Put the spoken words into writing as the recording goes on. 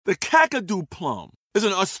The Kakadu plum is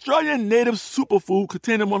an Australian native superfood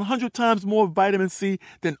containing 100 times more vitamin C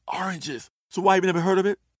than oranges. So why have you never heard of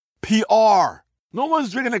it? PR. No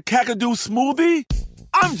one's drinking a Kakadu smoothie?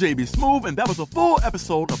 I'm JB Smoove, and that was a full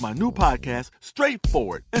episode of my new podcast,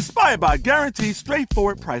 Straightforward, inspired by guaranteed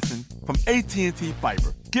straightforward pricing from AT&T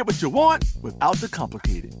Fiber. Get what you want without the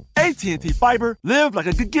complicated. AT&T Fiber, live like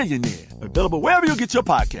a gigillionaire. Available wherever you get your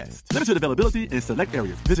podcasts. Limited availability in select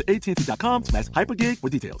areas. Visit AT&T.com/hypergig for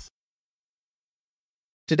details.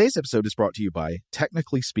 Today's episode is brought to you by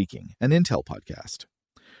Technically Speaking, an Intel podcast.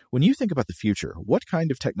 When you think about the future, what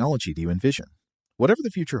kind of technology do you envision? Whatever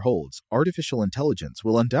the future holds, artificial intelligence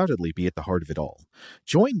will undoubtedly be at the heart of it all.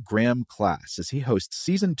 Join Graham Class as he hosts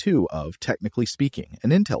Season 2 of Technically Speaking,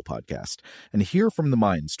 an Intel podcast, and hear from the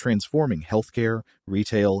minds transforming healthcare,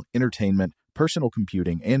 retail, entertainment, personal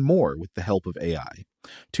computing, and more with the help of AI.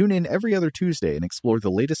 Tune in every other Tuesday and explore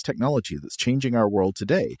the latest technology that's changing our world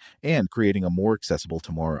today and creating a more accessible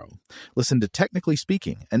tomorrow. Listen to Technically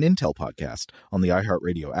Speaking, an Intel podcast on the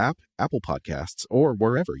iHeartRadio app, Apple Podcasts, or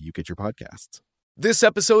wherever you get your podcasts. This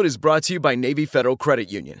episode is brought to you by Navy Federal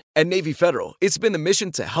Credit Union. At Navy Federal, it's been the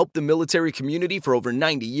mission to help the military community for over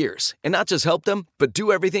 90 years. And not just help them, but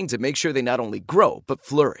do everything to make sure they not only grow, but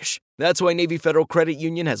flourish. That's why Navy Federal Credit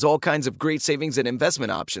Union has all kinds of great savings and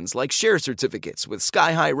investment options like share certificates with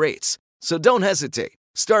sky-high rates. So don't hesitate.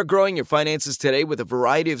 Start growing your finances today with a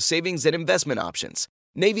variety of savings and investment options.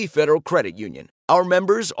 Navy Federal Credit Union. Our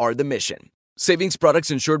members are the mission. Savings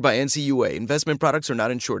products insured by NCUA. Investment products are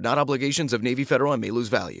not insured, not obligations of Navy Federal and may lose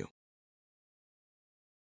value.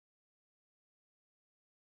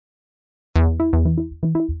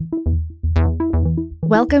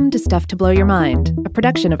 Welcome to Stuff to Blow Your Mind, a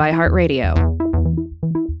production of iHeartRadio.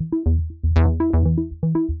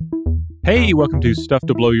 Hey, welcome to Stuff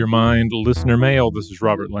to Blow Your Mind, listener mail. This is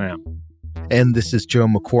Robert Lamb. And this is Joe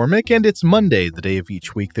McCormick, and it's Monday, the day of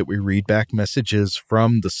each week that we read back messages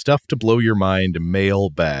from the Stuff to Blow Your Mind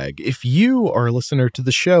mailbag. If you are a listener to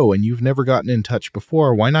the show and you've never gotten in touch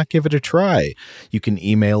before, why not give it a try? You can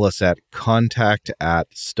email us at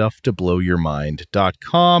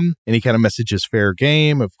contact@stufftoblowyourmind.com. Any kind of message is fair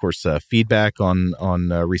game. Of course, feedback on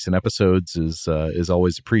recent episodes is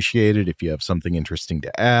always appreciated. If you have something interesting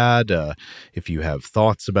to add, if you have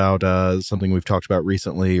thoughts about something we've talked about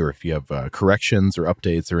recently, or if you have corrections or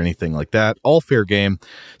updates or anything like that, all fair game.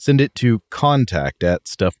 Send it to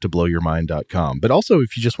contact@stufftoblowyourmind.com. But also,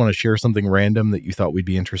 if you just want to share something random that you thought we'd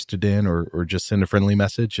be interested in, or just send a friendly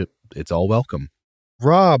message, it's all welcome.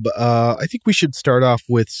 Rob, I think we should start off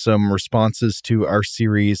with some responses to our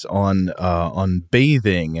series on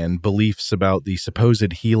bathing and beliefs about the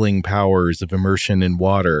supposed healing powers of immersion in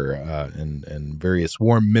water and various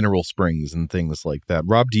warm mineral springs and things like that.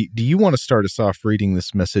 Rob, do you want to start us off reading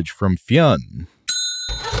this message from Fionn?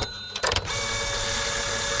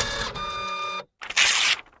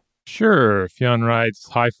 Sure. Fionn writes,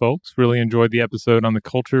 "Hi, folks. Really enjoyed the episode on the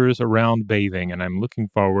cultures around bathing, and I'm looking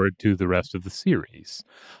forward to the rest of the series.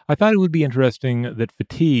 I thought it would be interesting that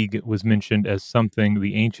fatigue was mentioned as something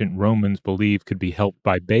the ancient Romans believed could be helped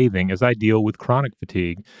by bathing, as I deal with chronic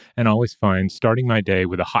fatigue and always find starting my day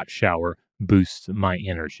with a hot shower boosts my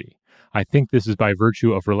energy. I think this is by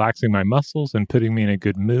virtue of relaxing my muscles and putting me in a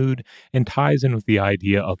good mood, and ties in with the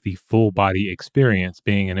idea of the full body experience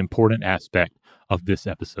being an important aspect of this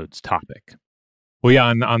episode's topic." Well, yeah,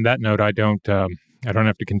 on that note, I don't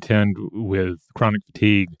have to contend with chronic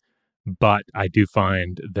fatigue, but I do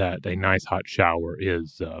find that a nice hot shower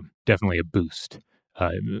is definitely a boost.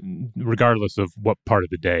 Regardless of what part of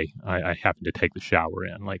the day I happen to take the shower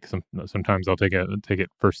in. Like sometimes I'll take it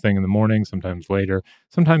first thing in the morning, sometimes later.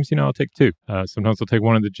 Sometimes, I'll take two. Sometimes I'll take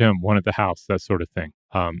one at the gym, one at the house, that sort of thing.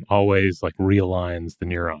 Always like realigns the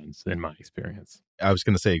neurons in my experience. I was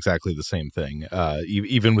going to say exactly the same thing.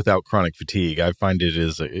 Even without chronic fatigue, I find it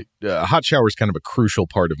is a hot shower is kind of a crucial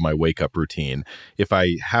part of my wake up routine. If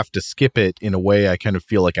I have to skip it, in a way, I kind of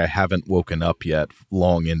feel like I haven't woken up yet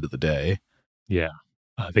long into the day. Yeah.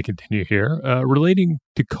 They continue here. Relating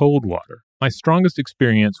to cold water, my strongest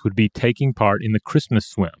experience would be taking part in the Christmas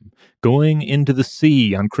swim, going into the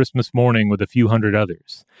sea on Christmas morning with a few hundred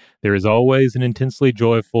others. There is always an intensely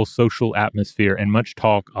joyful social atmosphere and much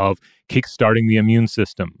talk of kickstarting the immune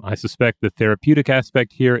system. I suspect the therapeutic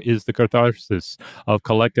aspect here is the catharsis of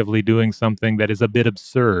collectively doing something that is a bit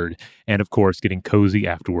absurd, and of course, getting cozy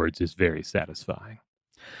afterwards is very satisfying.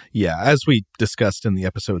 Yeah, as we discussed in the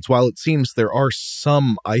episodes, while it seems there are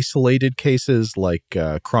some isolated cases like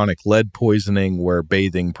chronic lead poisoning where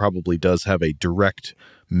bathing probably does have a direct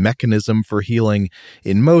mechanism for healing.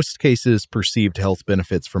 In most cases, perceived health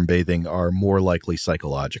benefits from bathing are more likely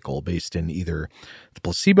psychological, based in either the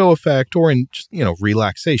placebo effect or in just,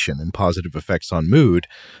 relaxation and positive effects on mood,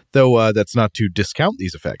 though that's not to discount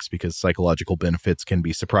these effects because psychological benefits can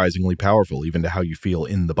be surprisingly powerful, even to how you feel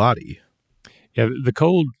in the body. Yeah, the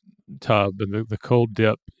cold tub and the cold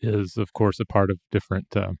dip is, of course, a part of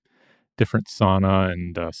different sauna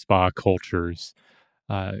and spa cultures.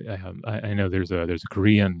 I know there's a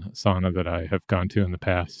Korean sauna that I have gone to in the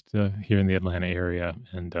past here in the Atlanta area,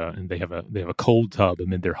 and they have a cold tub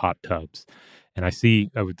amid their hot tubs, and I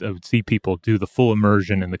would see people do the full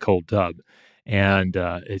immersion in the cold tub, and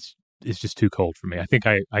it's just too cold for me. I think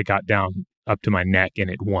I got down up to my neck in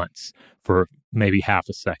it once for maybe half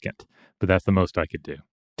a second, but that's the most I could do.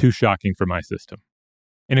 Too shocking for my system.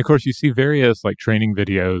 And of course, you see various training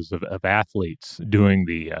videos of athletes doing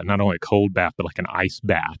the not only a cold bath, but like an ice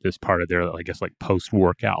bath as part of their,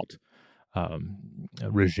 post-workout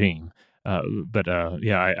regime.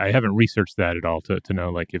 I haven't researched that at all to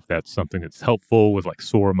know if that's something that's helpful with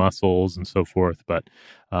sore muscles and so forth. But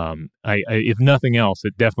if nothing else,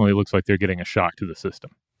 it definitely looks like they're getting a shock to the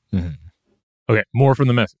system. Mm-hmm. Okay, more from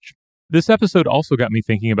the message. This episode also got me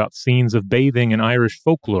thinking about scenes of bathing in Irish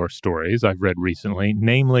folklore stories I've read recently,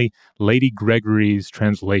 namely Lady Gregory's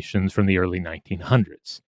translations from the early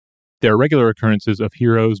 1900s. There are regular occurrences of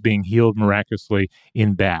heroes being healed miraculously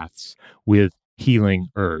in baths with healing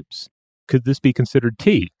herbs. Could this be considered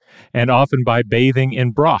tea? And often by bathing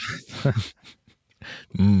in broth.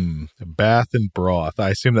 Bath and broth. I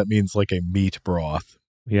assume that means like a meat broth.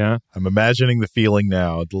 Yeah. I'm imagining the feeling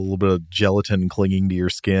now, a little bit of gelatin clinging to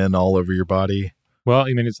your skin all over your body. Well,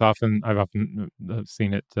 I mean, I've often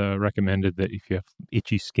seen it recommended that if you have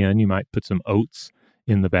itchy skin, you might put some oats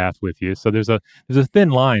in the bath with you. So there's a thin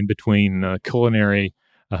line between culinary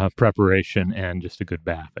preparation and just a good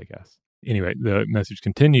bath, I guess. Anyway, the message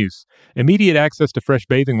continues. Immediate access to fresh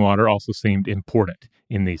bathing water also seemed important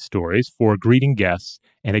in these stories for greeting guests,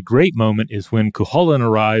 and a great moment is when Cuchulainn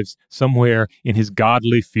arrives somewhere in his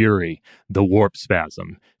godly fury, the warp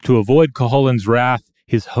spasm. To avoid Cuchulainn's wrath,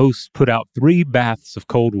 his hosts put out 3 baths of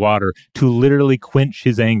cold water to literally quench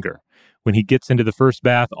his anger. When he gets into the first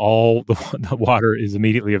bath, all the water is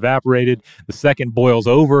immediately evaporated. The second boils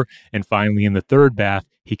over, and finally in the third bath,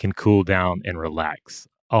 he can cool down and relax.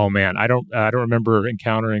 Oh man, I don't remember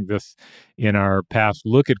encountering this in our past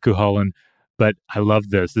look at Cuchulainn, but I love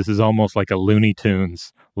this. This is almost like a Looney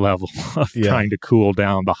Tunes level of trying to cool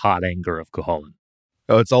down the hot anger of Cuchulainn.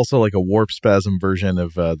 Oh, it's also like a warp spasm version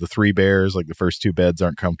of the 3 bears. Like the first 2 beds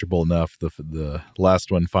aren't comfortable enough. The last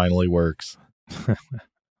one finally works.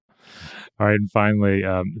 All right, and finally,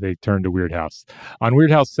 they turn to Weird House. On Weird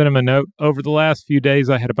House Cinema Note, over the last few days,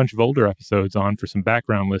 I had a bunch of older episodes on for some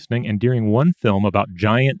background listening, and during one film about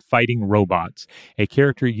giant fighting robots, a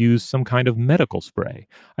character used some kind of medical spray.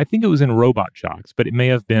 I think it was in Robot Jox, but it may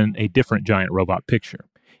have been a different giant robot picture.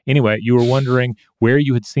 Anyway, you were wondering where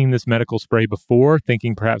you had seen this medical spray before,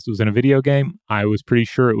 thinking perhaps it was in a video game. I was pretty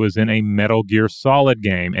sure it was in a Metal Gear Solid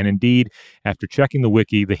game, and indeed, after checking the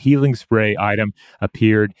wiki, the healing spray item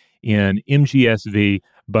appeared in MGSV,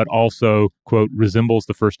 but also, quote, resembles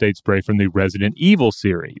the first aid spray from the Resident Evil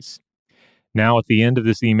series. Now, at the end of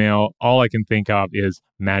this email, all I can think of is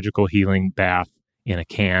magical healing bath in a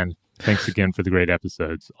can. Thanks again for the great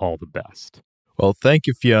episodes. All the best. Well, thank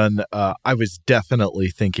you, Fionn. I was definitely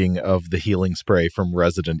thinking of the healing spray from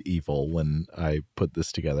Resident Evil when I put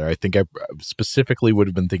this together. I think I specifically would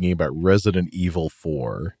have been thinking about Resident Evil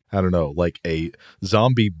 4. I don't know, like a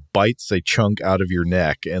zombie bites a chunk out of your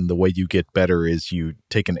neck, and the way you get better is you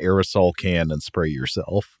take an aerosol can and spray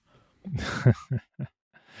yourself.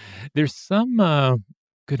 There's some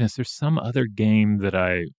other game that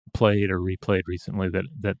I played or replayed recently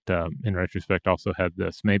that in retrospect also had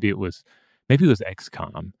this. Maybe it was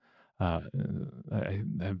XCOM. I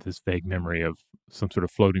have this vague memory of some sort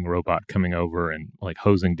of floating robot coming over and like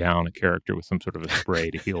hosing down a character with some sort of a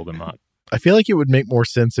spray to heal them up. I feel like it would make more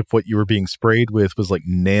sense if what you were being sprayed with was like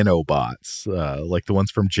nanobots, like the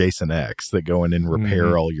ones from Jason X that go in and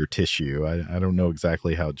repair all your tissue. I don't know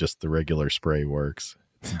exactly how just the regular spray works.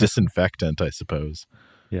 It's disinfectant, I suppose.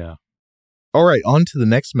 Yeah. All right, on to the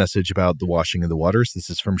next message about the washing of the waters. This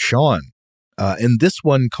is from Sean. And this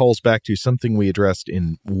one calls back to something we addressed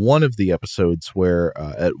in one of the episodes where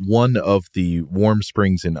at one of the warm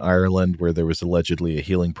springs in Ireland where there was allegedly a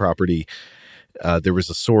healing property, there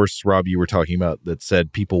was a source, Rob, you were talking about, that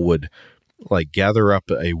said people would like gather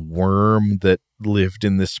up a worm that lived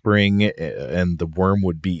in this spring, and the worm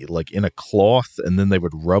would be like in a cloth, and then they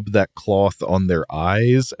would rub that cloth on their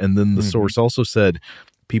eyes. And then the source also said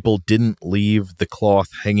people didn't leave the cloth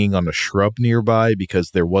hanging on a shrub nearby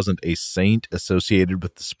because there wasn't a saint associated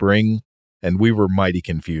with the spring. And we were mighty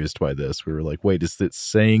confused by this. We were like, wait, is it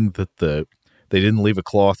saying that they didn't leave a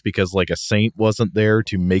cloth because like a saint wasn't there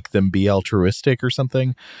to make them be altruistic or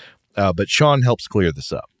something? But Sean helps clear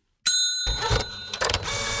this up.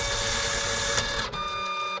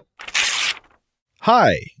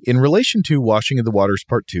 Hi. In relation to Washing of the Waters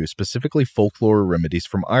Part 2, specifically folklore remedies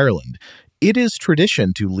from Ireland, it is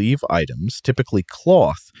tradition to leave items, typically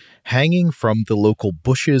cloth, hanging from the local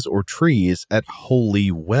bushes or trees at holy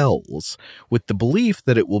wells, with the belief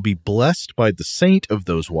that it will be blessed by the saint of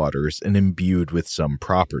those waters and imbued with some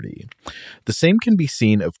property. The same can be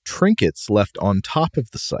seen of trinkets left on top of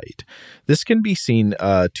the site. This can be seen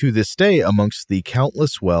to this day amongst the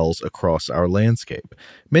countless wells across our landscape.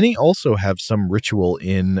 Many also have some ritual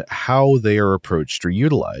in how they are approached or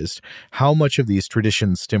utilized. How much of these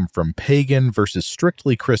traditions stem from pagan versus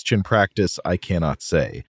strictly Christian practice, I cannot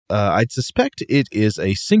say. I'd suspect it is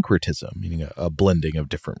a syncretism, meaning a blending of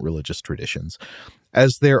different religious traditions,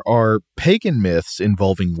 as there are pagan myths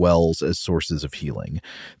involving wells as sources of healing.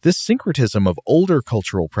 This syncretism of older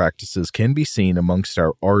cultural practices can be seen amongst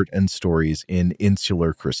our art and stories in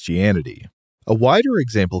insular Christianity. A wider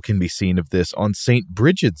example can be seen of this on St.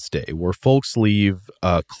 Bridget's Day, where folks leave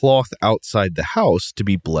a cloth outside the house to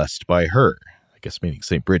be blessed by her. I guess meaning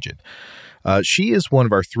St. Bridget. She is one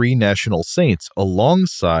of our 3 national saints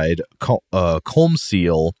alongside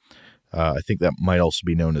Colmcille, I think that might also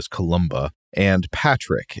be known as Columba, and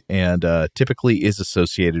Patrick, and typically is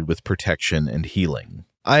associated with protection and healing.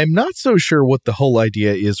 I'm not so sure what the whole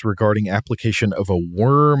idea is regarding application of a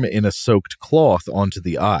worm in a soaked cloth onto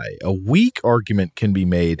the eye. A weak argument can be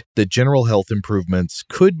made that general health improvements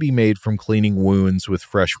could be made from cleaning wounds with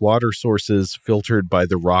fresh water sources filtered by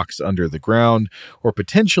the rocks under the ground, or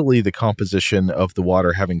potentially the composition of the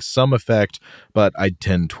water having some effect, but I'd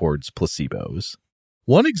tend towards placebos.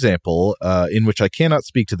 One example, in which I cannot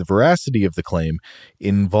speak to the veracity of the claim,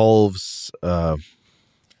 involves...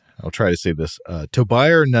 I'll try to say this,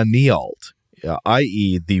 Tobair na Nialt,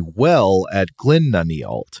 i.e. the well at Glyn na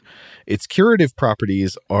Nialt. Its curative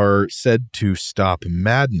properties are said to stop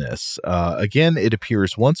madness. Again, it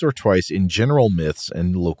appears once or twice in general myths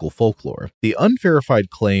and local folklore. The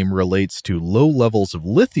unverified claim relates to low levels of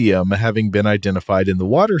lithium having been identified in the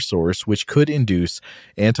water source, which could induce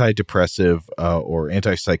antidepressive or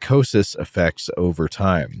antipsychosis effects over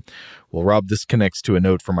time. Well, Rob, this connects to a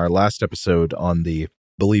note from our last episode on the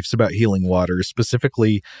beliefs about healing water,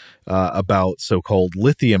 specifically about so-called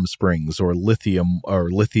lithium springs or lithia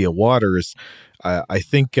waters. I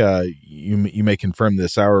think you may confirm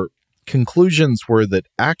this. Our conclusions were that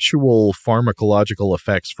actual pharmacological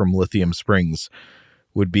effects from lithium springs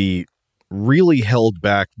would be really held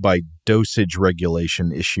back by dosage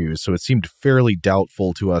regulation issues. So it seemed fairly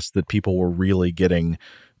doubtful to us that people were really getting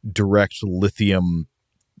direct lithium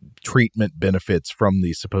treatment benefits from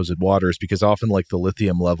these supposed waters, because often like the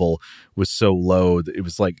lithium level was so low that it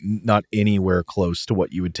was like not anywhere close to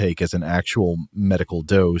what you would take as an actual medical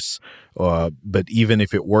dose. But even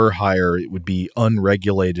if it were higher, it would be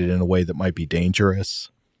unregulated in a way that might be dangerous.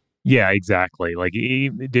 Yeah, exactly. Like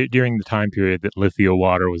during the time period that lithia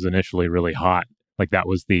water was initially really hot, like that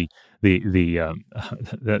was that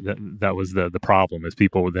was the problem. Is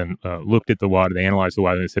people then looked at the water, they analyzed the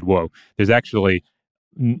water, and they said, "Whoa, there's actually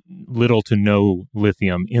little to no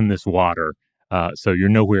lithium in this water, so you're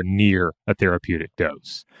nowhere near a therapeutic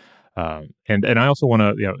dose." And I also want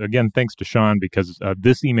to, again, thanks to Sean, because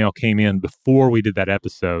this email came in before we did that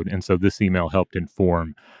episode, and so this email helped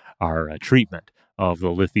inform our treatment of the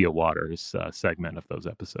lithia waters segment of those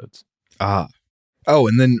episodes. Oh,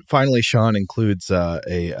 and then finally, Sean includes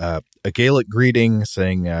a Gaelic greeting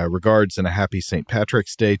saying regards and a happy St.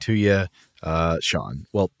 Patrick's Day to you, Sean.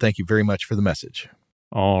 Well, thank you very much for the message.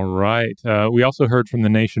 All right. We also heard from the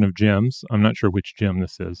Nation of Jims. I'm not sure which Jim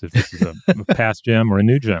this is, if this is a past Jim or a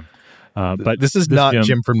new Jim. But this is not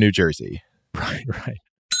Jim from New Jersey. Right.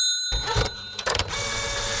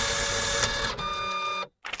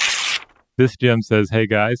 This Jim says, "Hey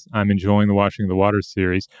guys, I'm enjoying the Washing of the Waters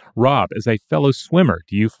series. Rob, as a fellow swimmer,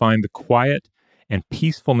 do you find the quiet and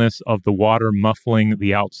peacefulness of the water muffling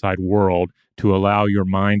the outside world to allow your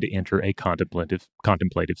mind to enter a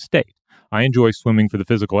contemplative state? I enjoy swimming for the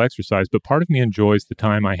physical exercise, but part of me enjoys the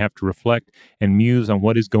time I have to reflect and muse on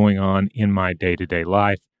what is going on in my day-to-day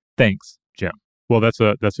life. Thanks, Jim." Well, that's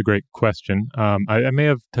a great question. I may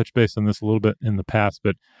have touched base on this a little bit in the past,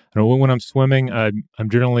 but when I'm swimming, I'm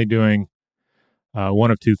generally doing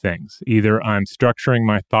one of two things. Either I'm structuring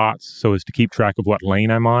my thoughts so as to keep track of what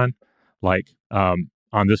lane I'm on. Like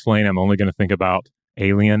on this lane, I'm only going to think about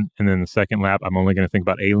Alien, and then the second lap, I'm only going to think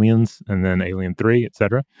about Aliens, and then Alien 3,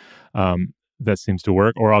 etc. That seems to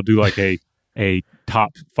work. Or I'll do like a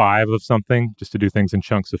top 5 of something, just to do things in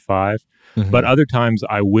chunks of 5. Mm-hmm. But other times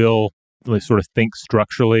I will sort of think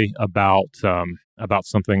structurally about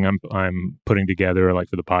something I'm putting together, like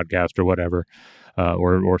for the podcast or whatever,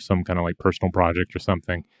 or some kind of like personal project or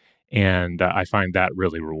something. And I find that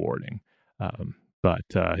really rewarding. So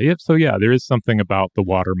there is something about the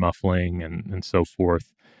water muffling and so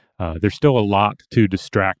forth. There's still a lot to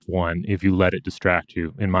distract one if you let it distract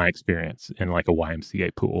you, in my experience, in like a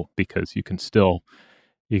YMCA pool, because you can still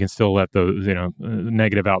let those,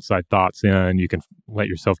 negative outside thoughts in. You can let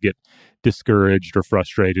yourself get discouraged or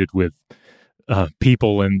frustrated with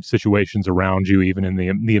people and situations around you, even in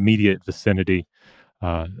the immediate vicinity.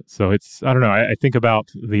 So it's, I don't know, I think about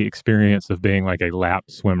the experience of being like a lap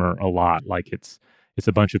swimmer a lot. Like it's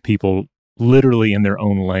a bunch of people literally in their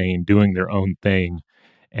own lane doing their own thing.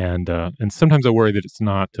 And sometimes I worry that it's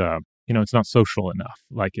not, it's not social enough.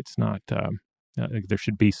 Like it's not, there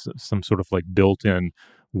should be some sort of like built-in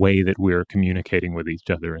way that we're communicating with each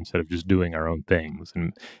other instead of just doing our own things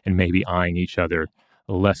and maybe eyeing each other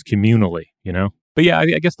less communally, But yeah,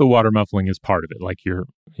 I guess the water muffling is part of it. Like you're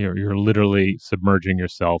literally submerging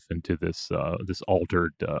yourself into this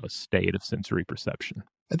altered state of sensory perception.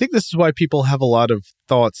 I think this is why people have a lot of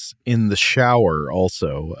thoughts in the shower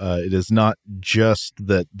also. It is not just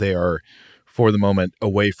that they are, for the moment,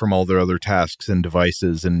 away from all their other tasks and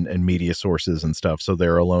devices and media sources and stuff, so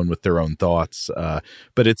they're alone with their own thoughts.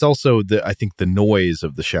 But it's also, I think, the noise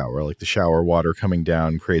of the shower, like the shower water coming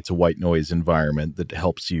down creates a white noise environment that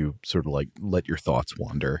helps you sort of like let your thoughts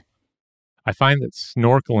wander. I find that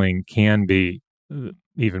snorkeling can be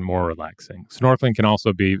even more relaxing. Snorkeling can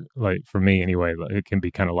also be, like, for me anyway, it can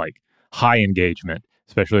be kind of like high engagement,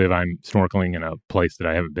 especially if I'm snorkeling in a place that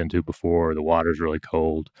I haven't been to before, the water's really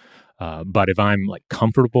cold. But if I'm like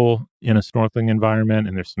comfortable in a snorkeling environment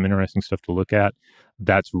and there's some interesting stuff to look at,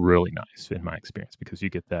 that's really nice in my experience, because you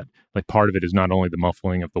get that, like, part of it is not only the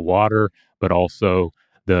muffling of the water, but also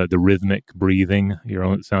the rhythmic breathing,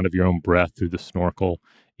 sound of your own breath through the snorkel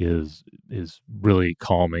is really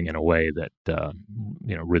calming in a way that,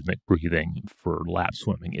 rhythmic breathing for lap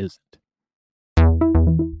swimming isn't.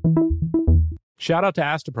 Shout out to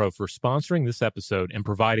Astepro for sponsoring this episode and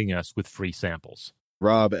providing us with free samples.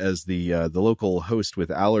 Rob, as the local host with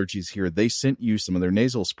allergies here, they sent you some of their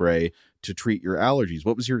nasal spray to treat your allergies.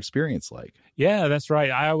 What was your experience like? Yeah, that's right.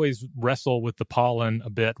 I always wrestle with the pollen a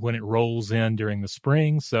bit when it rolls in during the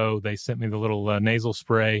spring, so they sent me the little nasal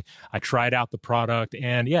spray. I tried out the product,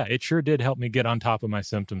 and yeah, it sure did help me get on top of my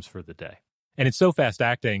symptoms for the day. And it's so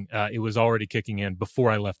fast-acting, it was already kicking in before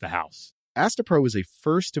I left the house. Astepro is a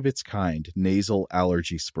first-of-its-kind nasal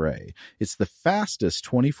allergy spray. It's the fastest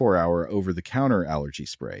 24-hour over-the-counter allergy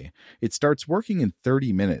spray. It starts working in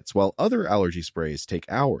 30 minutes, while other allergy sprays take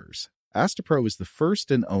hours. Astepro is the first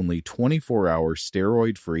and only 24-hour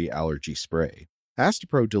steroid-free allergy spray.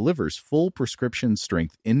 Astepro delivers full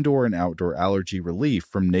prescription-strength indoor and outdoor allergy relief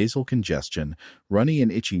from nasal congestion, runny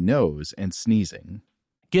and itchy nose, and sneezing.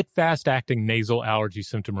 Get fast-acting nasal allergy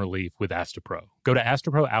symptom relief with Astepro. Go to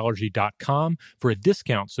asteproallergy.com for a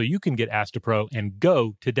discount so you can get Astepro and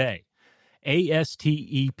go today.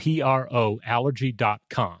 ASTEPRO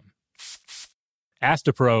allergy.com.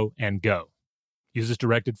 Astepro and go. Use as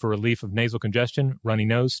directed for relief of nasal congestion, runny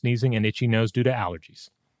nose, sneezing, and itchy nose due to allergies.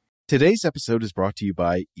 Today's episode is brought to you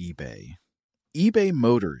by eBay. eBay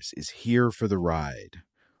Motors is here for the ride.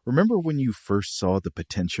 Remember when you first saw the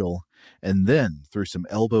potential? And then, through some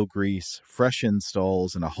elbow grease, fresh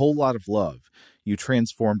installs, and a whole lot of love, you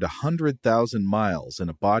transformed 100,000 miles and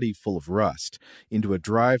a body full of rust into a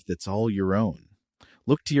drive that's all your own.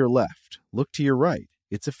 Look to your left. Look to your right.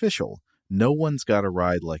 It's official. No one's got a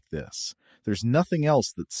ride like this. There's nothing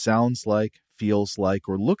else that sounds like, feels like,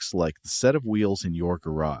 or looks like the set of wheels in your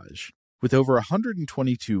garage. With over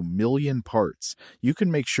 122 million parts, you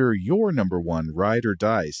can make sure your number one ride or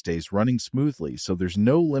die stays running smoothly, so there's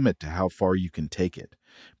no limit to how far you can take it.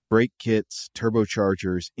 Brake kits,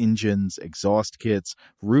 turbochargers, engines, exhaust kits,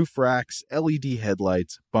 roof racks, LED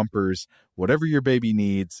headlights, bumpers, whatever your baby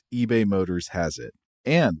needs, eBay Motors has it.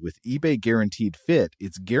 And with eBay Guaranteed Fit,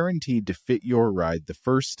 it's guaranteed to fit your ride the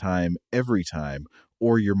first time, every time,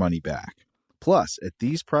 or your money back. Plus, at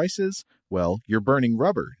these prices, well, you're burning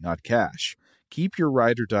rubber, not cash. Keep your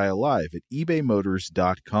ride or die alive at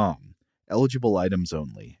ebaymotors.com. Eligible items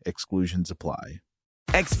only. Exclusions apply.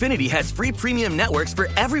 Xfinity has free premium networks for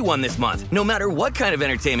everyone this month, no matter what kind of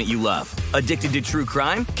entertainment you love. Addicted to true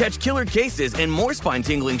crime? Catch killer cases and more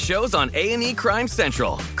spine-tingling shows on A&E Crime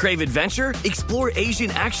Central. Crave adventure? Explore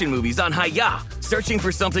Asian action movies on Hi-YAH. Searching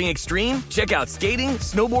for something extreme? Check out skating,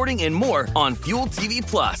 snowboarding, and more on Fuel TV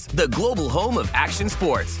Plus, the global home of action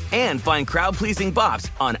sports. And find crowd-pleasing bops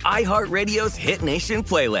on iHeartRadio's Hit Nation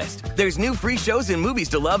playlist. There's new free shows and movies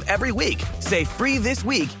to love every week. Say free this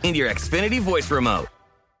week in your Xfinity voice remote.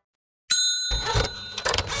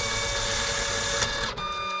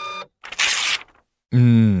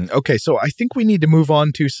 Okay, so I think we need to move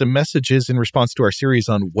on to some messages in response to our series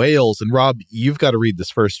on whales. And Rob, you've got to read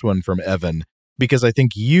this first one from Evan, because I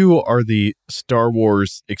think you are the Star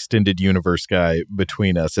Wars extended universe guy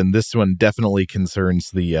between us, and this one definitely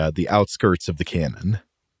concerns the outskirts of the canon.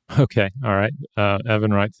 Okay, all right.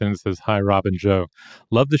 Evan writes in and says, "Hi, Rob and Joe.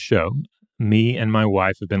 Love the show. Me and my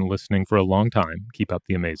wife have been listening for a long time. Keep up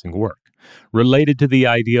the amazing work. Related to the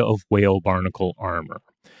idea of whale barnacle armor,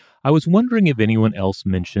 I was wondering if anyone else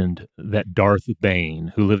mentioned that Darth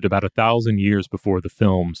Bane, who lived about 1,000 years before the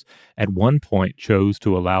films, at one point chose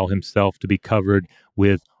to allow himself to be covered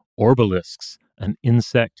with obelisks, an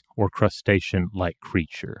insect or crustacean-like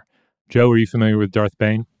creature. Joe, are you familiar with Darth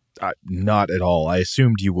Bane? Not at all. I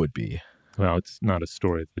assumed you would be. Well, it's not a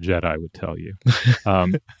story the Jedi would tell you.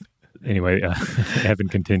 Anyway, Evan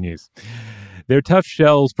continues. Their tough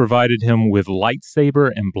shells provided him with lightsaber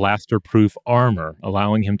and blaster-proof armor,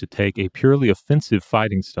 allowing him to take a purely offensive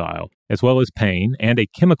fighting style, as well as pain and a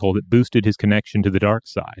chemical that boosted his connection to the dark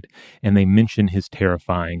side, and they mention his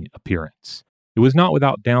terrifying appearance. It was not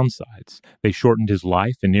without downsides. They shortened his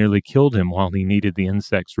life and nearly killed him while he needed the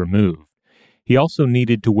insects removed. He also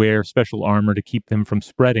needed to wear special armor to keep them from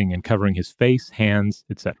spreading and covering his face, hands,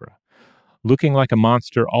 etc. Looking like a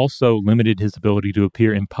monster also limited his ability to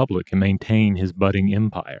appear in public and maintain his budding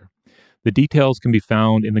empire. The details can be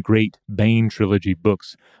found in the great Bane trilogy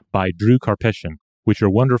books by Drew Karpyshyn, which are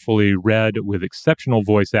wonderfully read with exceptional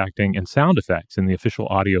voice acting and sound effects in the official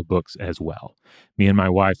audiobooks as well. Me and my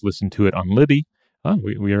wife listened to it on Libby.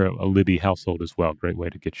 We are a Libby household as well. Great way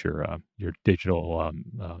to get your digital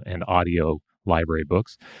and audio library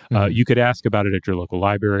books. You could ask about it at your local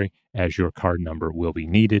library, as your card number will be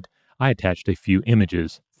needed. I attached a few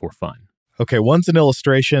images for fun. Okay, one's an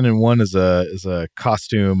illustration and one is a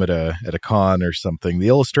costume at a con or something. The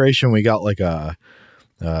illustration, we got like a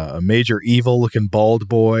major evil-looking bald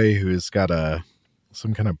boy who's got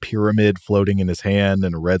some kind of pyramid floating in his hand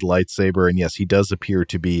and a red lightsaber. And yes, he does appear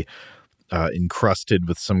to be encrusted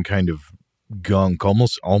with some kind of gunk,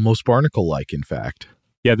 almost barnacle-like, in fact.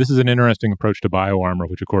 Yeah, this is an interesting approach to bioarmor,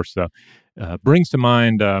 which, of course, brings to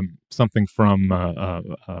mind something from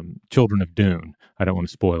Children of Dune. I don't want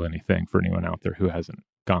to spoil anything for anyone out there who hasn't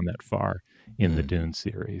gone that far in the Dune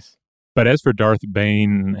series. But as for Darth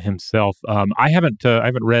Bane himself, I haven't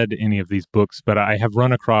read any of these books, but I have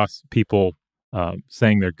run across people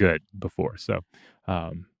saying they're good before. So,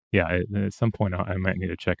 at some point I might need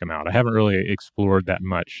to check them out. I haven't really explored that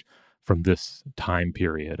much from this time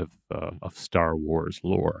period of Star Wars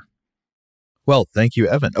lore. Well, thank you,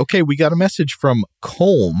 Evan. Okay, we got a message from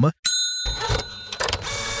Colm.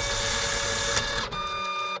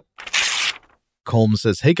 Colm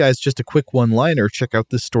says, "Hey guys, just a quick one-liner. Check out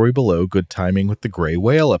this story below. Good timing with the gray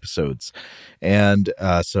whale episodes." And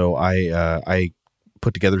so I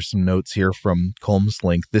put together some notes here from Colm's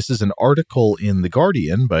link. This is an article in The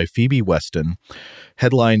Guardian by Phoebe Weston.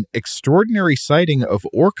 Headline, "Extraordinary sighting of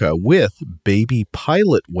orca with baby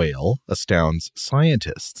pilot whale astounds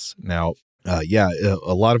scientists." Now,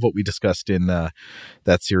 a lot of what we discussed in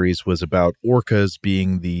that series was about orcas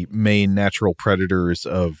being the main natural predators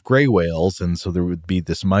of gray whales. And so there would be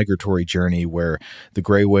this migratory journey where the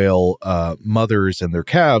gray whale mothers and their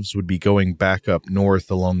calves would be going back up north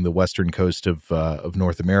along the western coast of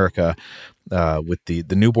North America, with the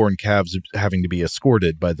newborn calves having to be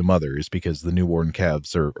escorted by the mothers because the newborn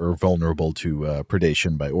calves are vulnerable to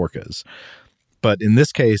predation by orcas. But in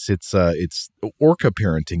this case, it's orca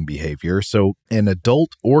parenting behavior. So an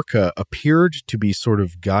adult orca appeared to be sort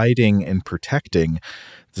of guiding and protecting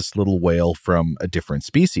this little whale from a different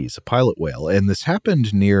species, a pilot whale. And this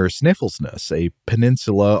happened near Snæfellsnes, a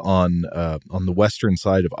peninsula on the western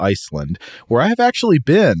side of Iceland, where I have actually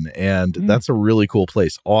been. And that's a really cool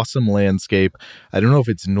place. Awesome landscape. I don't know if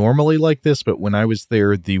it's normally like this, but when I was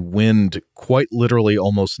there, the wind quite literally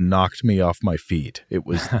almost knocked me off my feet. It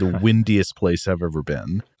was the windiest place I've ever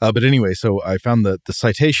been. But anyway, so I found the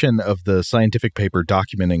citation of the scientific paper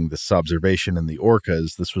documenting this observation in the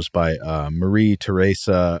orcas. This was by Marie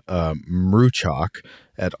Teresa Mruchak,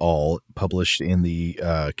 et al., published in the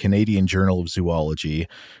Canadian Journal of Zoology,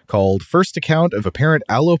 called First Account of Apparent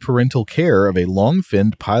Alloparental Care of a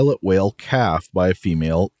Long-Finned Pilot Whale Calf by a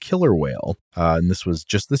Female Killer Whale. And this was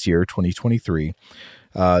just this year, 2023.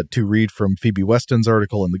 To read from Phoebe Weston's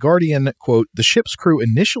article in The Guardian, quote, the ship's crew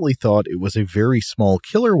initially thought it was a very small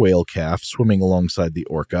killer whale calf swimming alongside the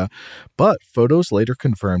orca, but photos later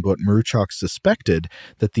confirmed what Maruchak suspected,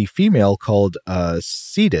 that the female, called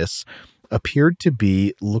Cetus, appeared to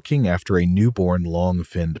be looking after a newborn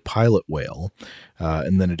long-finned pilot whale.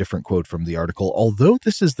 And then a different quote from the article. Although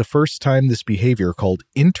this is the first time this behavior, called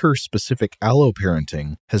interspecific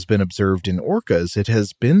alloparenting, has been observed in orcas, it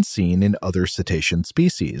has been seen in other cetacean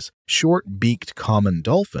species. Short-beaked common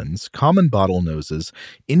dolphins, common bottlenoses,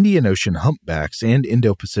 Indian Ocean humpbacks, and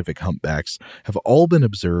Indo-Pacific humpbacks have all been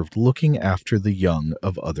observed looking after the young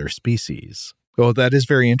of other species. Well, that is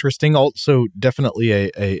very interesting. Also, definitely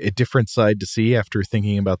a different side to see after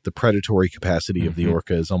thinking about the predatory capacity of the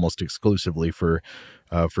orca is almost exclusively for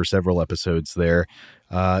several episodes there.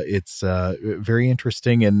 It's very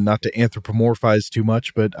interesting, and not to anthropomorphize too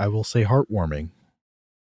much, but I will say heartwarming.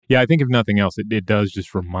 Yeah, I think if nothing else, it does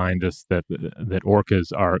just remind us that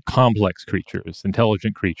orcas are complex creatures,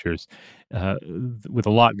 intelligent creatures with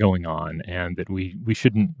a lot going on, and that we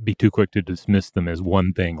shouldn't be too quick to dismiss them as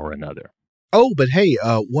one thing or another. Oh, but hey,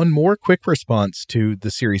 one more quick response to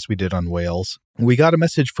the series we did on whales. We got a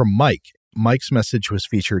message from Mike. Mike's message was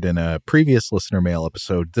featured in a previous listener mail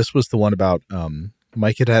episode. This was the one about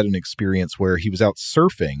Mike had an experience where he was out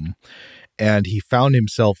surfing and he found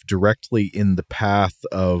himself directly in the path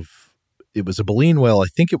of, it was a baleen whale. I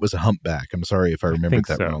think it was a humpback. I'm sorry if I remembered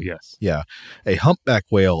that wrong. Yes. Yeah. A humpback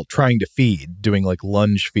whale trying to feed, doing like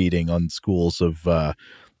lunge feeding on schools of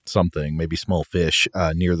something, maybe small fish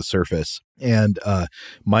near the surface. And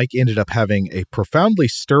Mike ended up having a profoundly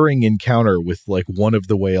stirring encounter with like one of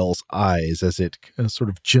the whale's eyes as it sort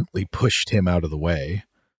of gently pushed him out of the way.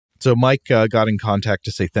 So Mike got in contact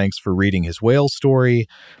to say thanks for reading his whale story.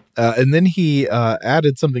 And then he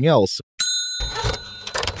added something else.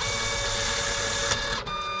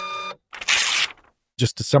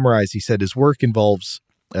 Just to summarize, he said his work involves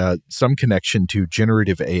some connection to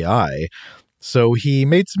generative AI. So he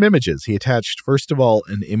made some images. He attached, first of all,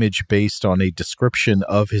 an image based on a description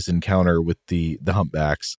of his encounter with the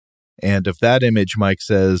humpbacks. And of that image, Mike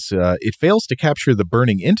says, it fails to capture the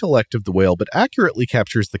burning intellect of the whale, but accurately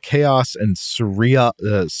captures the chaos and surreality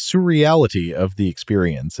of the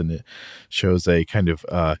experience. And it shows a kind of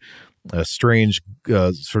a strange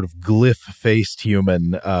sort of glyph-faced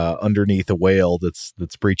human underneath a whale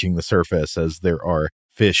that's breaching the surface, as there are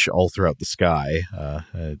fish all throughout the sky,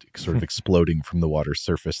 sort of exploding from the water's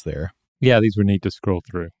surface there. Yeah, these were neat to scroll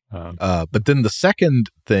through. But then the second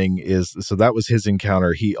thing is, so that was his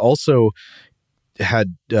encounter. He also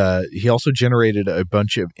generated a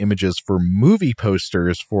bunch of images for movie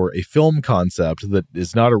posters for a film concept that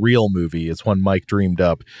is not a real movie. It's one Mike dreamed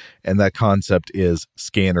up, and that concept is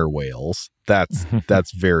scanner whales. That's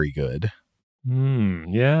very good.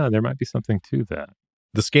 Yeah, there might be something to that.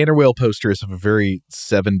 The scanner whale posters have a very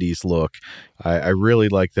 70s look. I really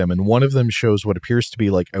like them. And one of them shows what appears to be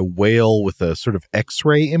like a whale with a sort of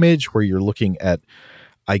X-ray image where you're looking at,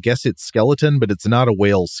 I guess it's skeleton, but it's not a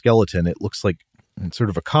whale skeleton. It looks like sort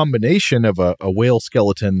of a combination of a whale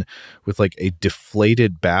skeleton with like a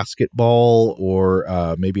deflated basketball, or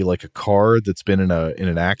maybe like a car that's been in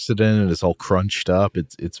an accident and is all crunched up.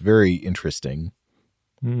 It's very interesting.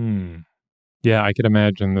 Yeah, I could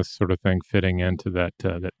imagine this sort of thing fitting into that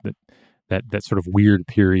sort of weird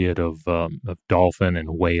period of dolphin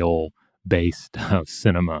and whale based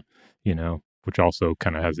cinema, which also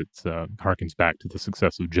kind of has its harkens back to the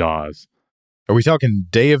success of Jaws. Are we talking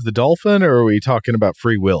Day of the Dolphin, or are we talking about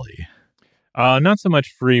Free Willy? Not so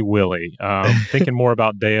much Free Willy. Thinking more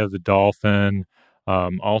about Day of the Dolphin.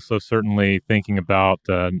 Also, certainly thinking about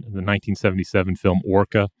the 1977 film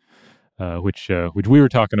Orca. Which we were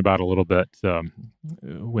talking about a little bit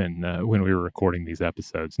when we were recording these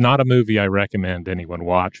episodes. Not a movie I recommend anyone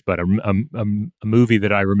watch, but a movie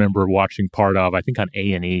that I remember watching part of, I think on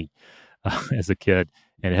A&E as a kid,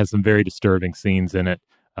 and it has some very disturbing scenes in it.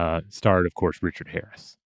 Starred, of course, Richard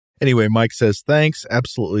Harris. Anyway, Mike says, thanks.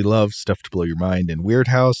 Absolutely love Stuff to Blow Your Mind and Weird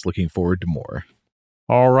House. Looking forward to more.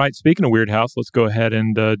 All right. Speaking of Weird House, let's go ahead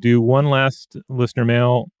and do one last listener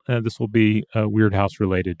mail. This will be Weird House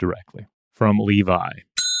related directly from Levi.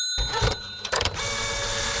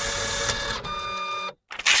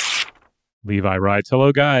 Levi writes,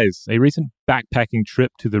 hello, guys. A recent backpacking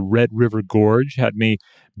trip to the Red River Gorge had me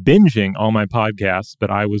binging all my podcasts, but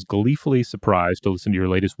I was gleefully surprised to listen to your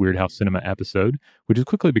latest Weird House Cinema episode, which is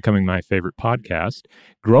quickly becoming my favorite podcast.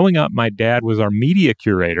 Growing up, my dad was our media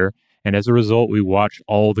curator, and as a result, we watched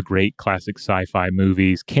all the great classic sci-fi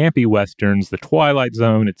movies, campy westerns, The Twilight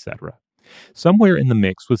Zone, etc. Somewhere in the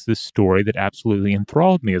mix was this story that absolutely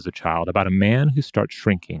enthralled me as a child about a man who starts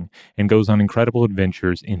shrinking and goes on incredible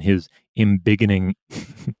adventures in his embiggening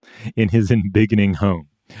home.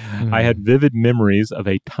 Mm-hmm. I had vivid memories of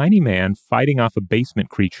a tiny man fighting off a basement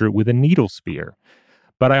creature with a needle spear.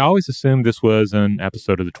 But I always assumed this was an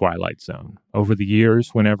episode of The Twilight Zone. Over the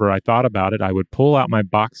years, whenever I thought about it, I would pull out my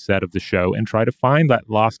box set of the show and try to find that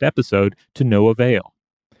lost episode to no avail.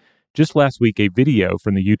 Just last week, a video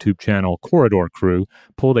from the YouTube channel Corridor Crew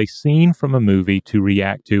pulled a scene from a movie to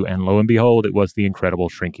react to, and lo and behold, it was The Incredible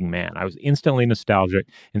Shrinking Man. I was instantly nostalgic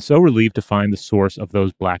and so relieved to find the source of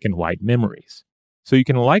those black and white memories. So you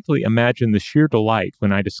can likely imagine the sheer delight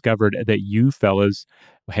when I discovered that you fellas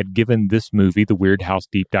had given this movie the Weird House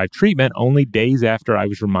Deep Dive treatment only days after I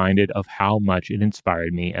was reminded of how much it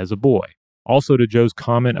inspired me as a boy. Also, to Joe's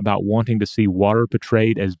comment about wanting to see water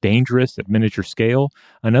portrayed as dangerous at miniature scale,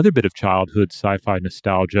 another bit of childhood sci-fi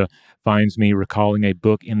nostalgia finds me recalling a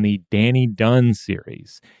book in the Danny Dunn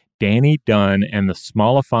series, Danny Dunn and the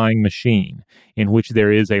Smallifying Machine, in which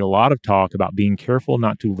there is a lot of talk about being careful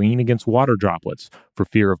not to lean against water droplets for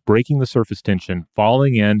fear of breaking the surface tension,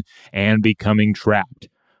 falling in, and becoming trapped.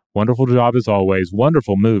 Wonderful job as always.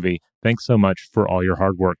 Wonderful movie. Thanks so much for all your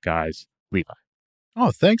hard work, guys. Levi.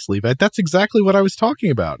 Oh, thanks, Levi. That's exactly what I was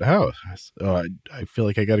talking about. I feel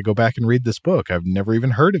like I got to go back and read this book. I've never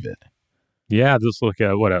even heard of it. Yeah, this is like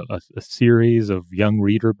a series of young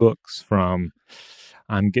reader books from,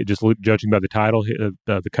 judging by the title,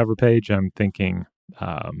 the cover page, I'm thinking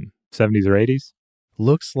 70s or 80s.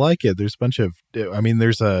 Looks like it. There's a bunch of,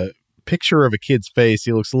 there's a picture of a kid's face.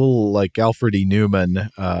 He looks a little like Alfred E. Newman.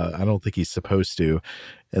 I don't think he's supposed to.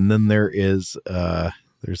 And then there's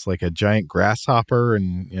like a giant grasshopper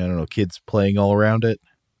and, kids playing all around it.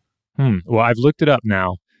 Well, I've looked it up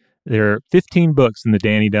now. There are 15 books in the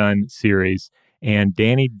Danny Dunn series, and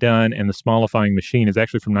Danny Dunn and the Smallifying Machine is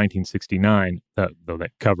actually from 1969, though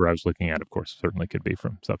that cover I was looking at, of course, certainly could be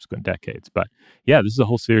from subsequent decades. But yeah, this is a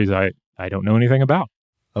whole series I don't know anything about.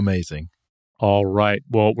 Amazing. All right.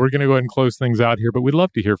 Well, we're going to go ahead and close things out here, but we'd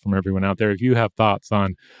love to hear from everyone out there. If you have thoughts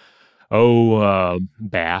on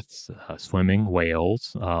baths, swimming,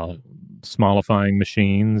 whales, smallifying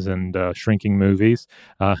machines, and shrinking movies.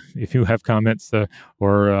 If you have comments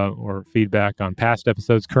or feedback on past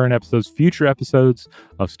episodes, current episodes, future episodes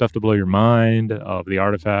of Stuff to Blow Your Mind, of The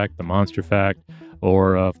Artifact, The Monster Fact,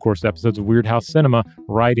 or, of course, episodes of Weird House Cinema,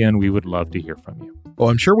 write in. We would love to hear from you. Well,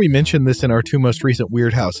 I'm sure we mentioned this in our two most recent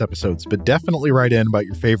Weird House episodes, but definitely write in about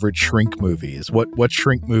your favorite shrink movies. What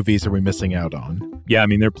shrink movies are we missing out on? Yeah,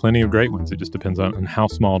 there are plenty of great ones. It just depends on how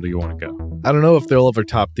small do you want to go. I don't know if they'll ever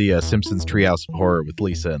top the Simpsons Treehouse of Horror with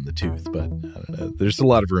Lisa and the Tooth, but there's a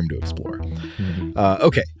lot of room to explore. Mm-hmm.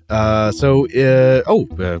 Okay.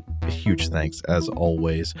 Huge thanks, as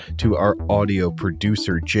always, to our audio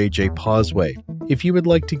producer, JJ Posway. If you would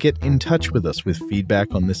like to get in touch with us with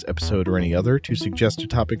feedback on this episode or any other, to suggest a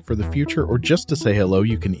topic for the future, or just to say hello,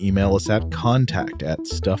 you can email us at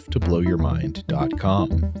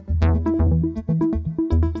contact@stufftoblowyourmind.com.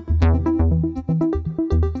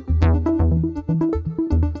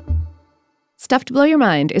 Stuff to Blow Your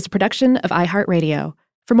Mind is a production of iHeartRadio.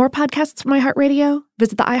 For more podcasts from iHeartRadio,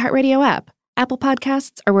 visit the iHeartRadio app, Apple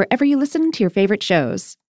Podcasts, or wherever you listen to your favorite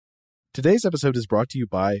shows. Today's episode is brought to you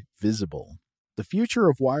by Visible. The future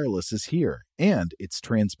of wireless is here, and it's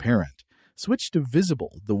transparent. Switch to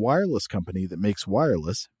Visible, the wireless company that makes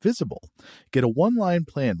wireless visible. Get a one-line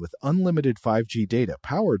plan with unlimited 5G data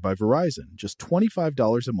powered by Verizon, just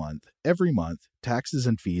 $25 a month, every month, taxes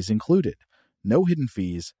and fees included. No hidden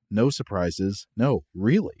fees, no surprises, no,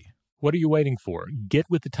 really. What are you waiting for? Get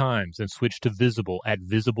with the times and switch to Visible at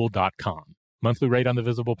Visible.com. Monthly rate on the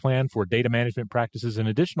Visible plan for data management practices and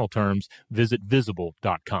additional terms, visit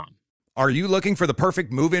Visible.com. Are you looking for the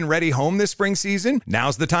perfect move-in ready home this spring season?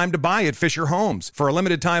 Now's the time to buy at Fisher Homes. For a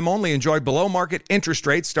limited time only, enjoy below-market interest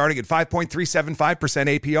rates starting at 5.375%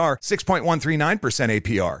 APR, 6.139%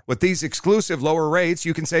 APR. With these exclusive lower rates,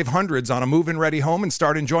 you can save hundreds on a move-in ready home and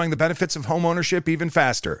start enjoying the benefits of home ownership even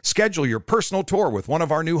faster. Schedule your personal tour with one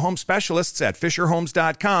of our new home specialists at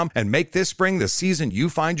FisherHomes.com and make this spring the season you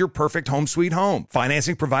find your perfect home sweet home.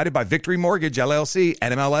 Financing provided by Victory Mortgage, LLC,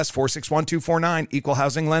 NMLS 461249, Equal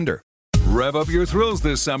Housing Lender. Rev up your thrills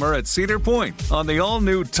this summer at Cedar Point on the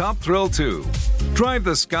all-new Top Thrill 2. Drive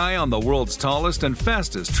the sky on the world's tallest and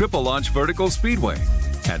fastest triple-launch vertical speedway.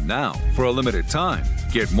 And now, for a limited time,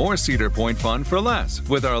 get more Cedar Point fun for less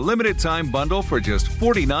with our limited-time bundle for just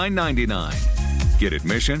 $49.99. Get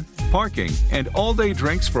admission, parking, and all-day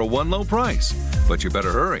drinks for one low price. But you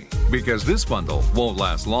better hurry, because this bundle won't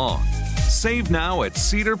last long. Save now at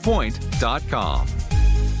cedarpoint.com.